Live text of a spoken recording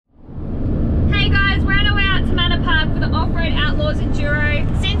Offroad Outlaws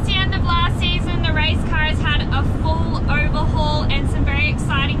Enduro. Since the end of last season, the race car has had a full overhaul and some very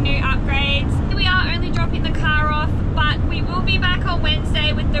exciting new upgrades. We are only dropping the car off, but we will be back on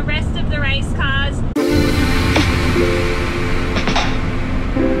Wednesday with the rest of the race cars.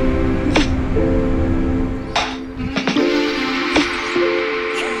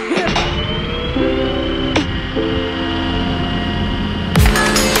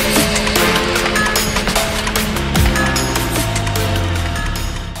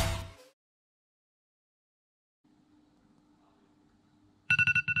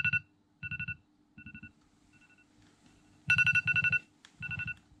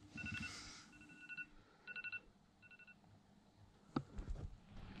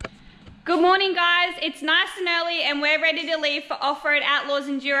 Good morning guys, it's nice and early and we're ready to leave for Offroad Outlaws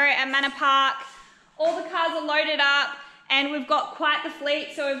Enduro at Manar Park. All the cars are loaded up and we've got quite the fleet.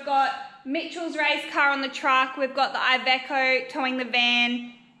 So we've got Mitchell's race car on the truck, we've got the Iveco towing the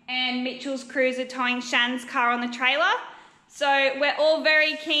van, and Mitchell's Cruiser towing Shan's car on the trailer. So we're all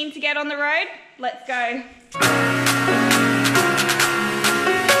very keen to get on the road. Let's go.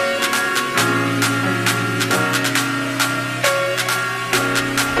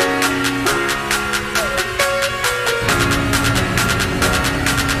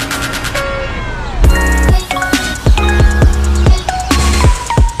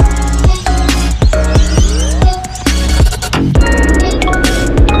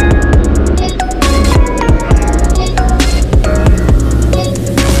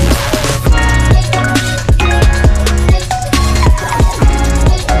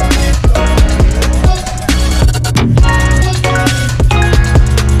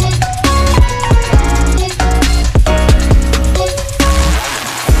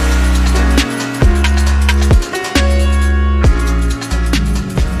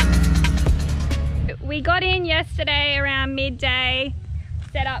 We got in yesterday around midday,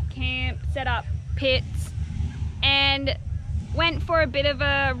 set up camp, set up pits, and went for a bit of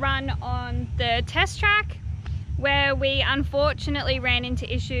a run on the test track where we unfortunately ran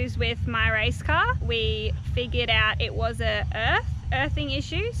into issues with my race car. We figured out it was a earthing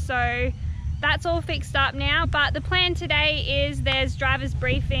issue, so that's all fixed up now. But the plan today is there's driver's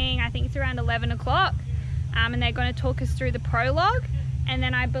briefing, I think it's around 11 o'clock, and they're going to talk us through the prologue. And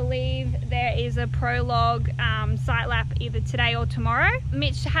then I believe there is a prologue sight lap either today or tomorrow.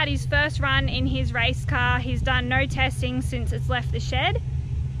 Mitch had his first run in his race car. He's done no testing since it's left the shed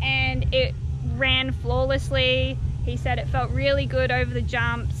and it ran flawlessly. He said it felt really good over the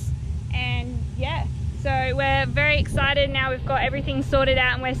jumps, and yeah, so we're very excited now. We've got everything sorted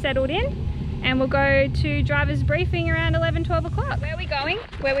out and we're settled in, and we'll go to driver's briefing around 11-12 o'clock. Where are we going?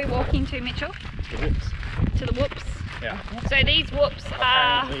 Where are we walking to, Mitchell? To the whoops. To the whoops. Yeah. So these whoops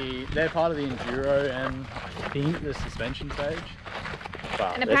are... They're part of the enduro and I think the suspension stage.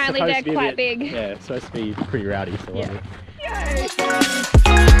 But and apparently they're quite big. Yeah, it's supposed to be pretty rowdy for yeah. it.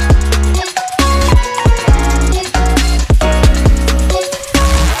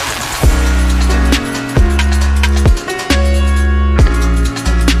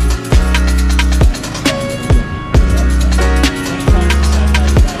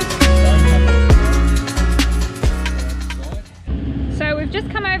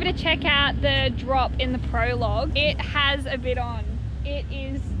 Check out the drop in the prologue. It has a bit on. It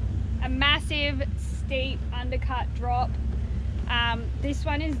is a massive steep undercut drop. This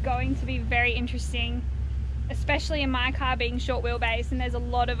one is going to be very interesting, especially in my car being short wheelbase, and there's a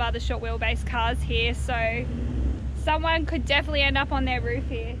lot of other short wheelbase cars here, so someone could definitely end up on their roof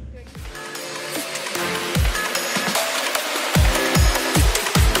here.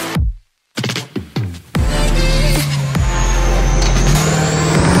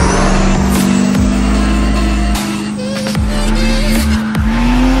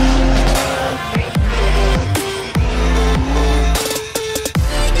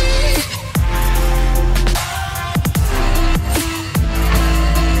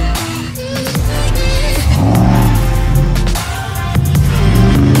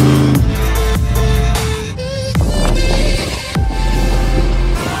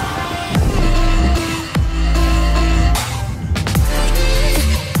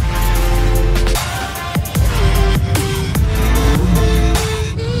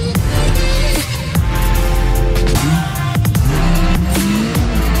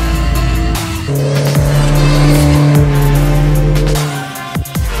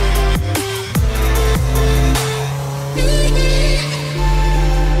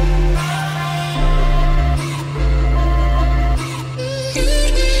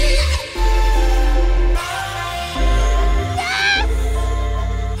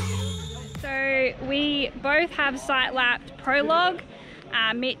 both have sight lapped prologue.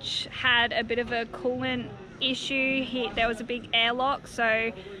 Mitch had a bit of a coolant issue. There was a big airlock,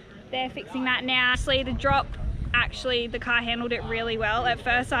 so they're fixing that now. Actually, the drop, the car handled it really well. At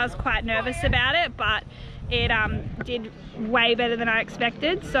first I was quite nervous about it, but it did way better than I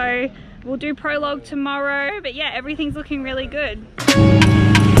expected. So we'll do prologue tomorrow, but yeah, everything's looking really good.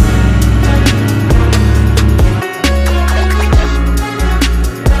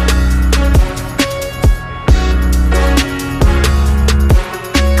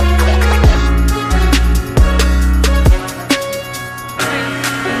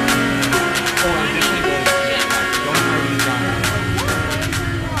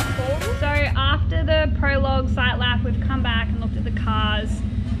 Site lap, we've come back and looked at the cars.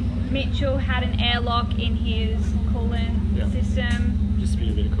 Mitchell had an airlock in his coolant system. Just spit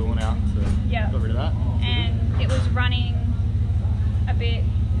a bit of coolant out, so got rid of that. And it was running a bit.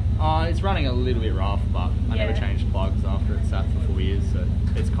 It's running a little bit rough, but I never changed plugs after it sat for 4 years, so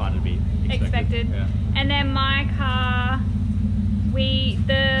it's kind of to be expected. Yeah. And then my car,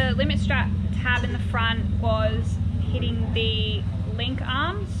 the limit strap tab in the front was hitting the link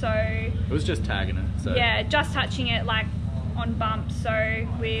arm, so it was just tagging it, so yeah, just touching it like on bumps. So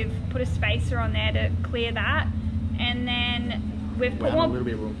we've put a spacer on there to clear that, and then we've put more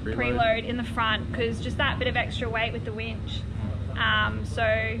preload in the front because just that bit of extra weight with the winch.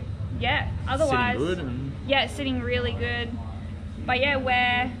 So yeah, otherwise sitting good and sitting really good. But yeah,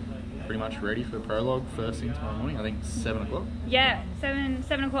 we're pretty much ready for prologue first thing tomorrow morning. I think 7 o'clock. Yeah, 7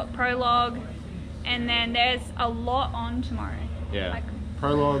 o'clock prologue, and then there's a lot on tomorrow. Yeah, like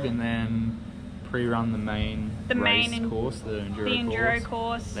prologue, and then pre-run the main course, the enduro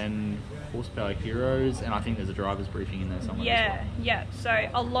course. Then horsepower heroes, and I think there's a driver's briefing in there somewhere. Yeah, yeah. So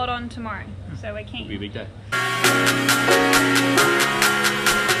a lot on tomorrow. So we're keen. It'll be a big day.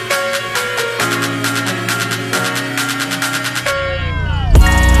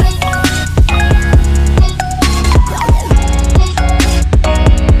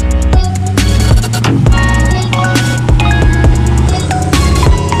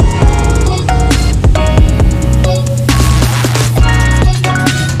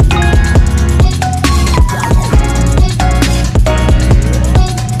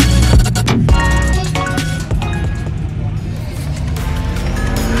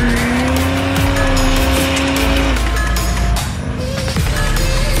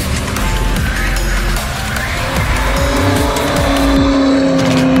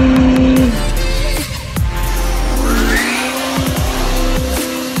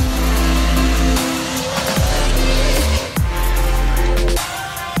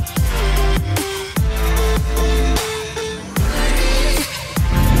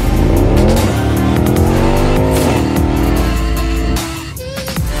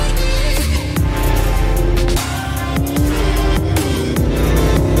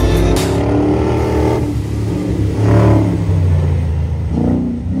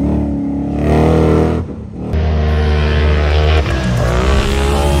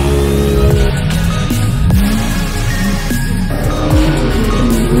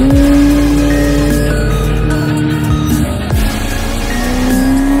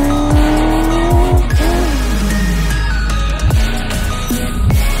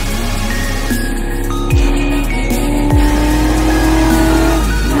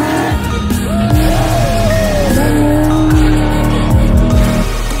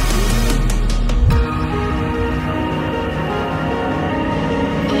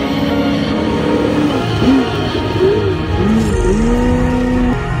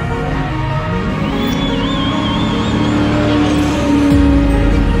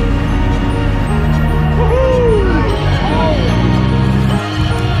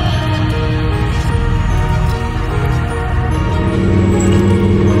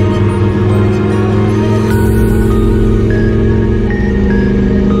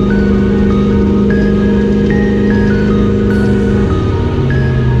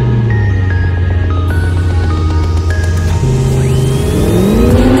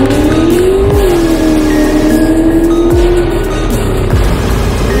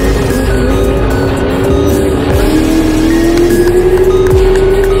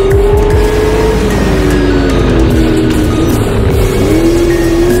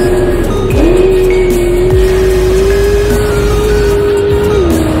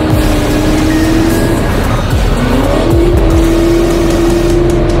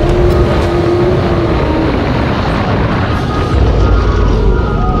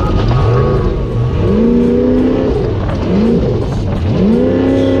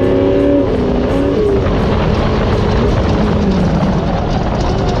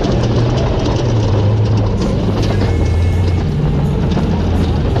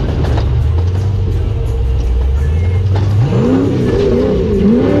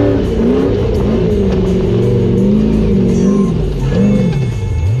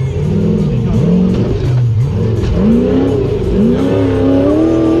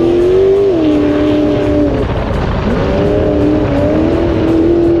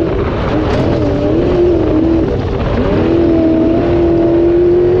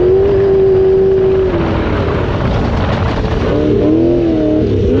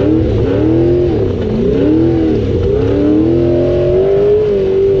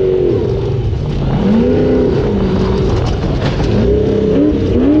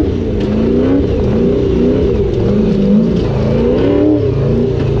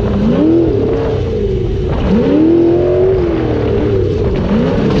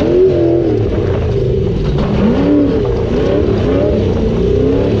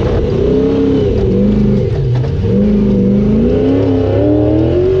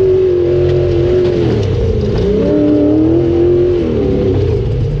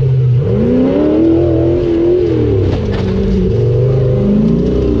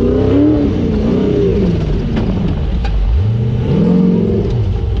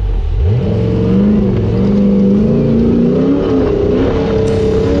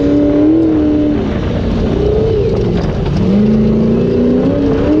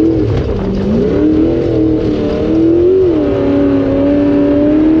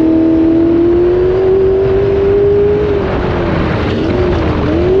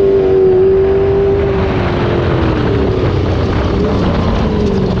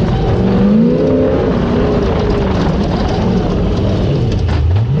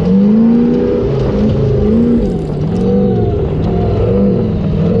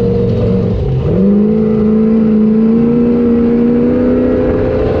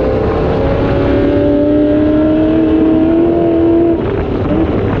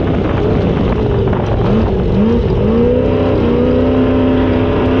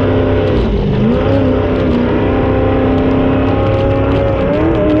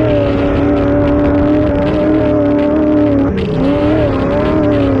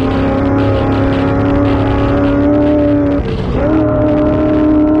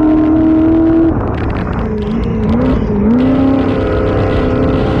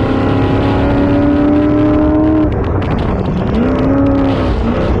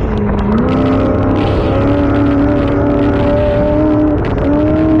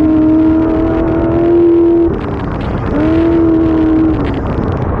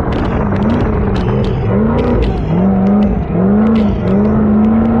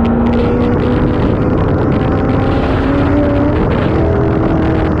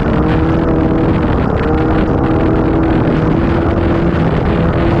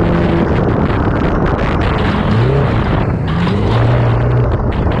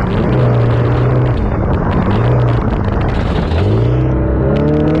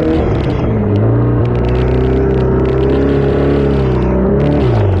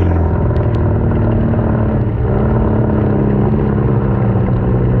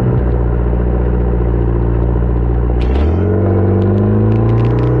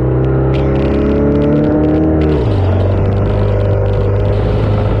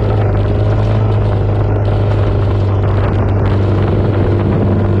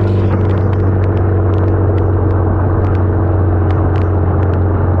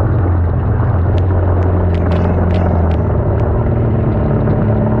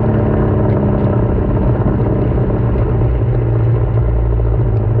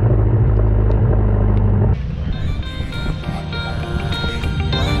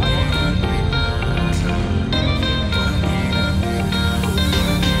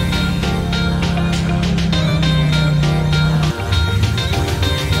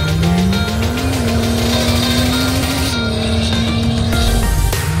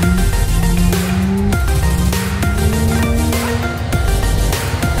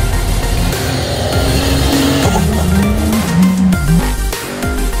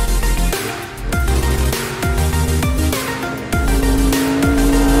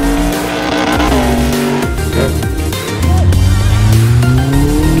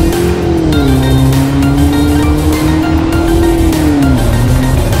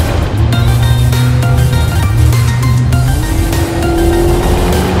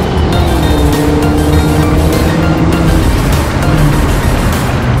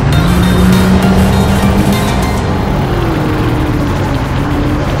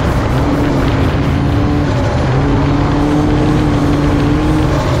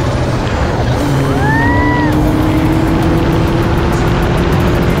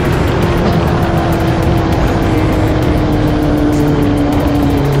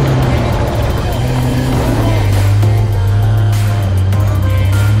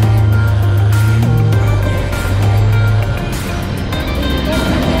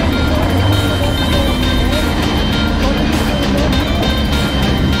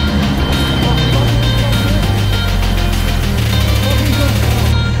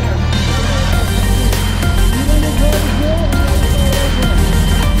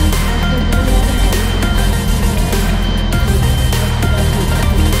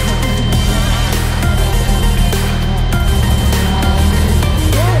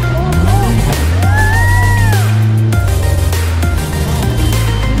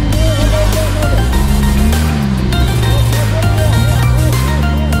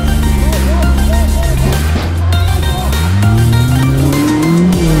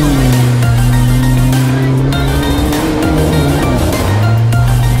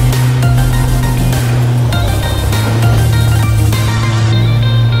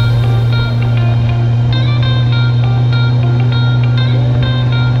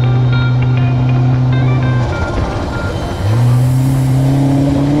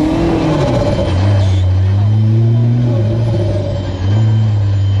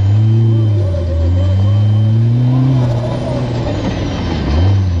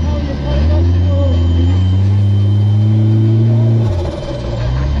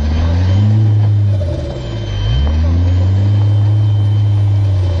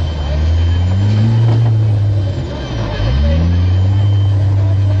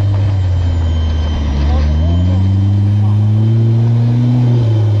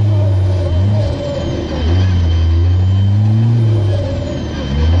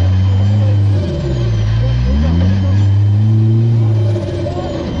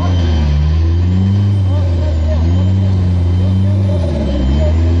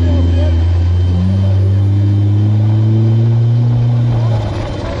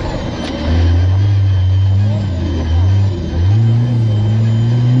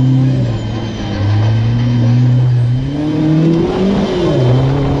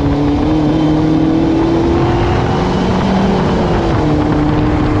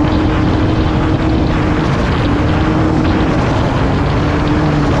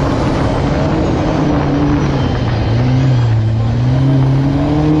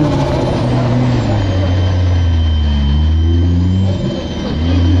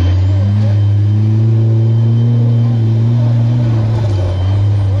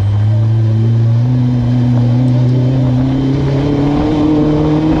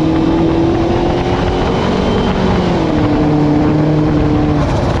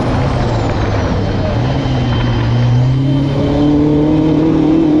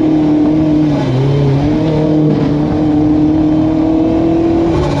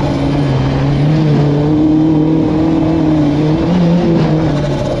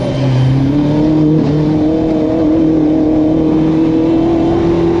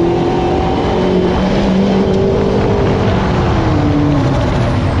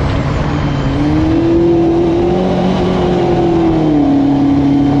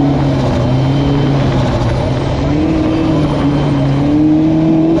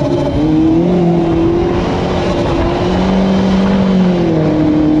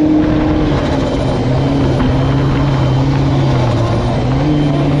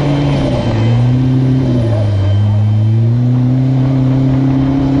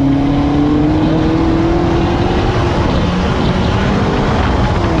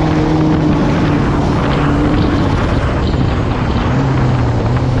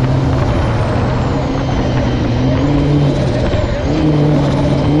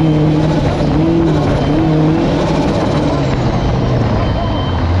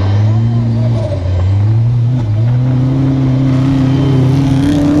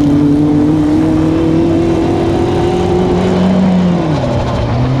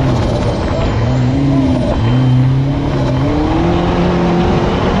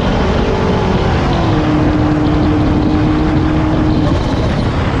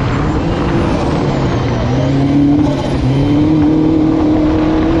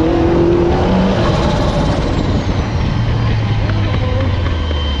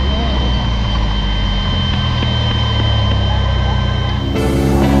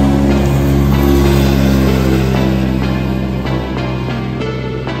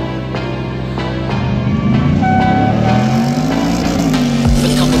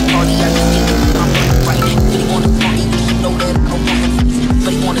 party, I can get it. I'm right. Really wanna party, you should know that I don't want to.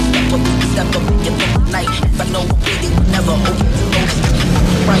 But he wanna step up and get the night. If I know it, it would never open the door.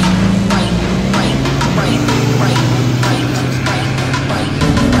 Right, right, right, right, right, right, right, right, right.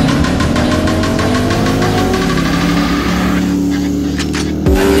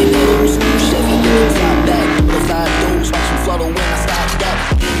 I did that old school Chevy with the top back. Those side doors, watch them flutter when I stop that.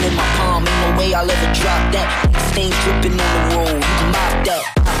 Ain't in my palm, ain't no way I'll ever drop that. Stains dripping on the road, you can mop that,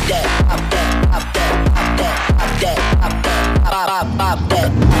 pop that, pop that, pop that, pop that, pop that, pop that, pop, pop that,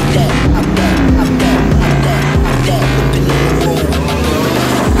 pop that, pop that, pop that, pop that, pop that, dripping on the road.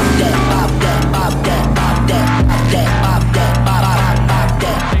 Pop that, pop that, pop that, pop that, pop that, pop that, pop, pop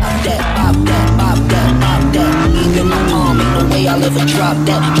that, pop that, pop that, pop that, pop that. Ain't in my palm, ain't no way I'll ever drop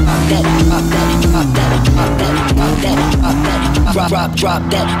that, drop that, drop that, drop that, drop that, drop that, drop that, drop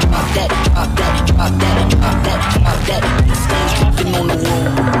that, drop that, drop that, drop that, drop that, drop that. Stains dripping on the road.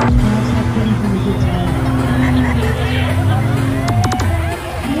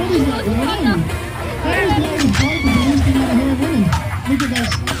 Look at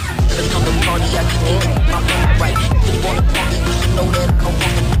this. Come to party, I can get it. I'm right. If you wanna party, you should know that I don't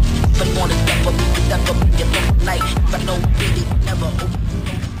want to. But you wanna step up and get the night. If I know it, never open.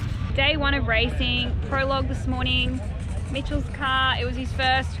 Day one of racing, prologue this morning. Mitchell's car, it was his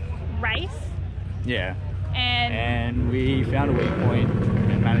first race. Yeah. And we found a weak point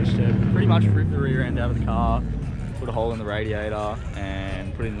and managed to pretty much rip the rear end out of the car, put a hole in the radiator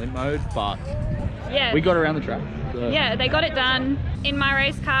and put it in limp mode, but yeah, we got around the track. So. Yeah, they got it done. In my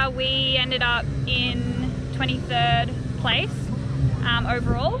race car, we ended up in 23rd place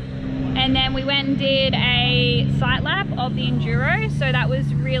overall. And then we went and did a sight lap of the Enduro, so that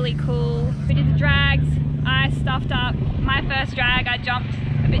was really cool. We did the drags. I stuffed up my first drag. I jumped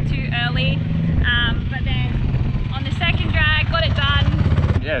a bit too early, but then on the second drag, got it done.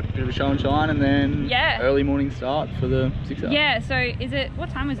 Yeah, bit of a show and shine, and then early morning start for the 6 hour. Yeah, so is it, what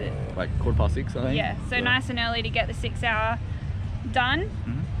time was it? Like 6:15, I think. Yeah, so nice and early to get the 6 hour done.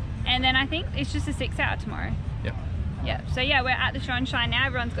 And then I think it's just a 6 hour tomorrow. Yep. Yeah, so yeah, we're at the show and shine now.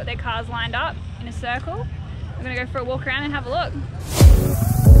 Everyone's got their cars lined up in a circle. We're gonna go for a walk around and have a look.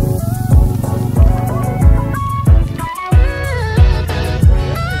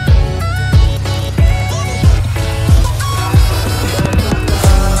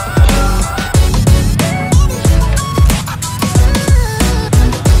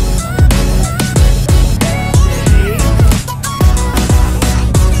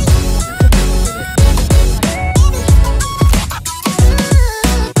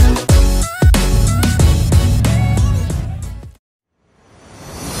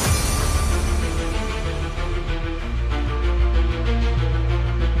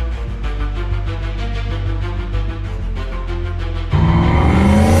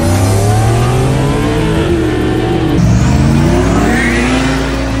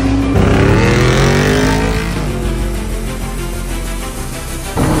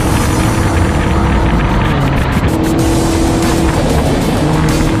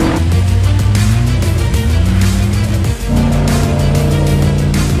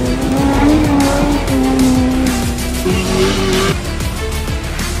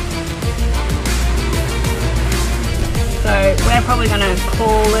 So we're probably going to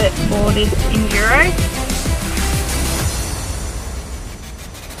call it for this Enduro.